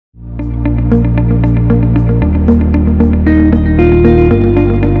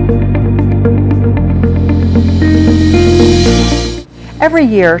Every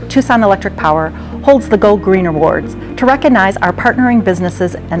year, Tucson Electric Power holds the Go Green Awards to recognize our partnering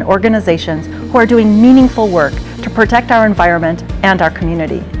businesses and organizations who are doing meaningful work to protect our environment and our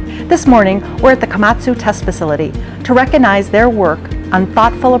community. This morning, we're at the Komatsu test facility to recognize their work on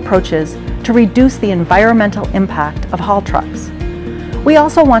thoughtful approaches to reduce the environmental impact of haul trucks. We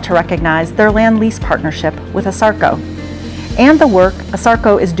also want to recognize their land lease partnership with ASARCO and the work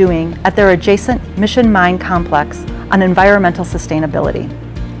ASARCO is doing at their adjacent Mission Mine complex on environmental sustainability.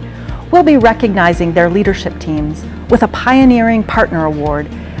 We'll be recognizing their leadership teams with a Pioneering Partner Award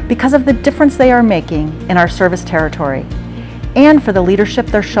because of the difference they are making in our service territory and for the leadership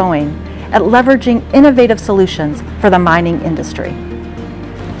they're showing at leveraging innovative solutions for the mining industry.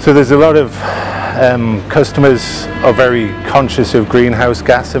 So there's a lot of customers are very conscious of greenhouse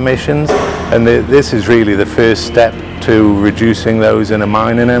gas emissions, and this is really the first step to reducing those in a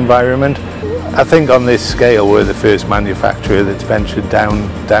mining environment. I think on this scale we're the first manufacturer that's ventured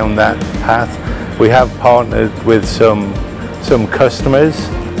down that path. We have partnered with some customers.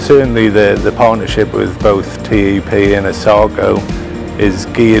 Certainly the partnership with both TEP and ASARCO is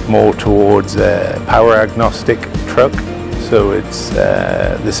geared more towards a power agnostic truck. So it's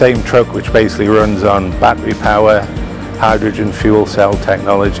the same truck which basically runs on battery power, hydrogen fuel cell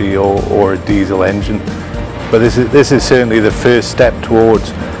technology or a diesel engine. But this is certainly the first step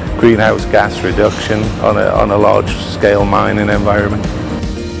towards greenhouse gas reduction on a large scale mining environment.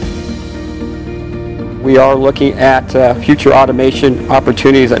 We are looking at future automation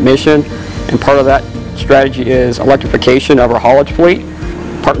opportunities at Mission, and part of that strategy is electrification of our haulage fleet,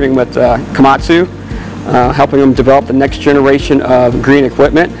 partnering with Komatsu, helping them develop the next generation of green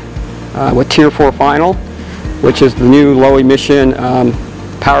equipment with Tier 4 Final, which is the new low emission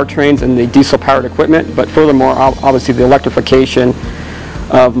powertrains and the diesel powered equipment, but furthermore obviously the electrification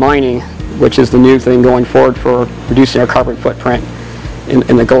of mining, which is the new thing going forward for reducing our carbon footprint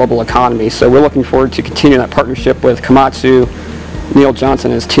in the global economy. So we're looking forward to continuing that partnership with Komatsu, Neil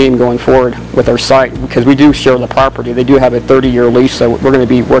Johnson and his team going forward with our site, because we do share the property. They do have a 30-year lease, so we're going to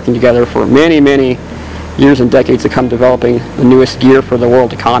be working together for many, many years and decades to come, developing the newest gear for the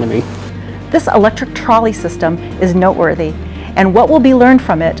world economy. This electric trolley system is noteworthy, and what will be learned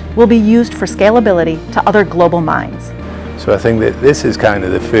from it will be used for scalability to other global mines. So I think that this is kind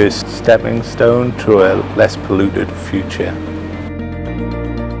of the first stepping stone to a less polluted future.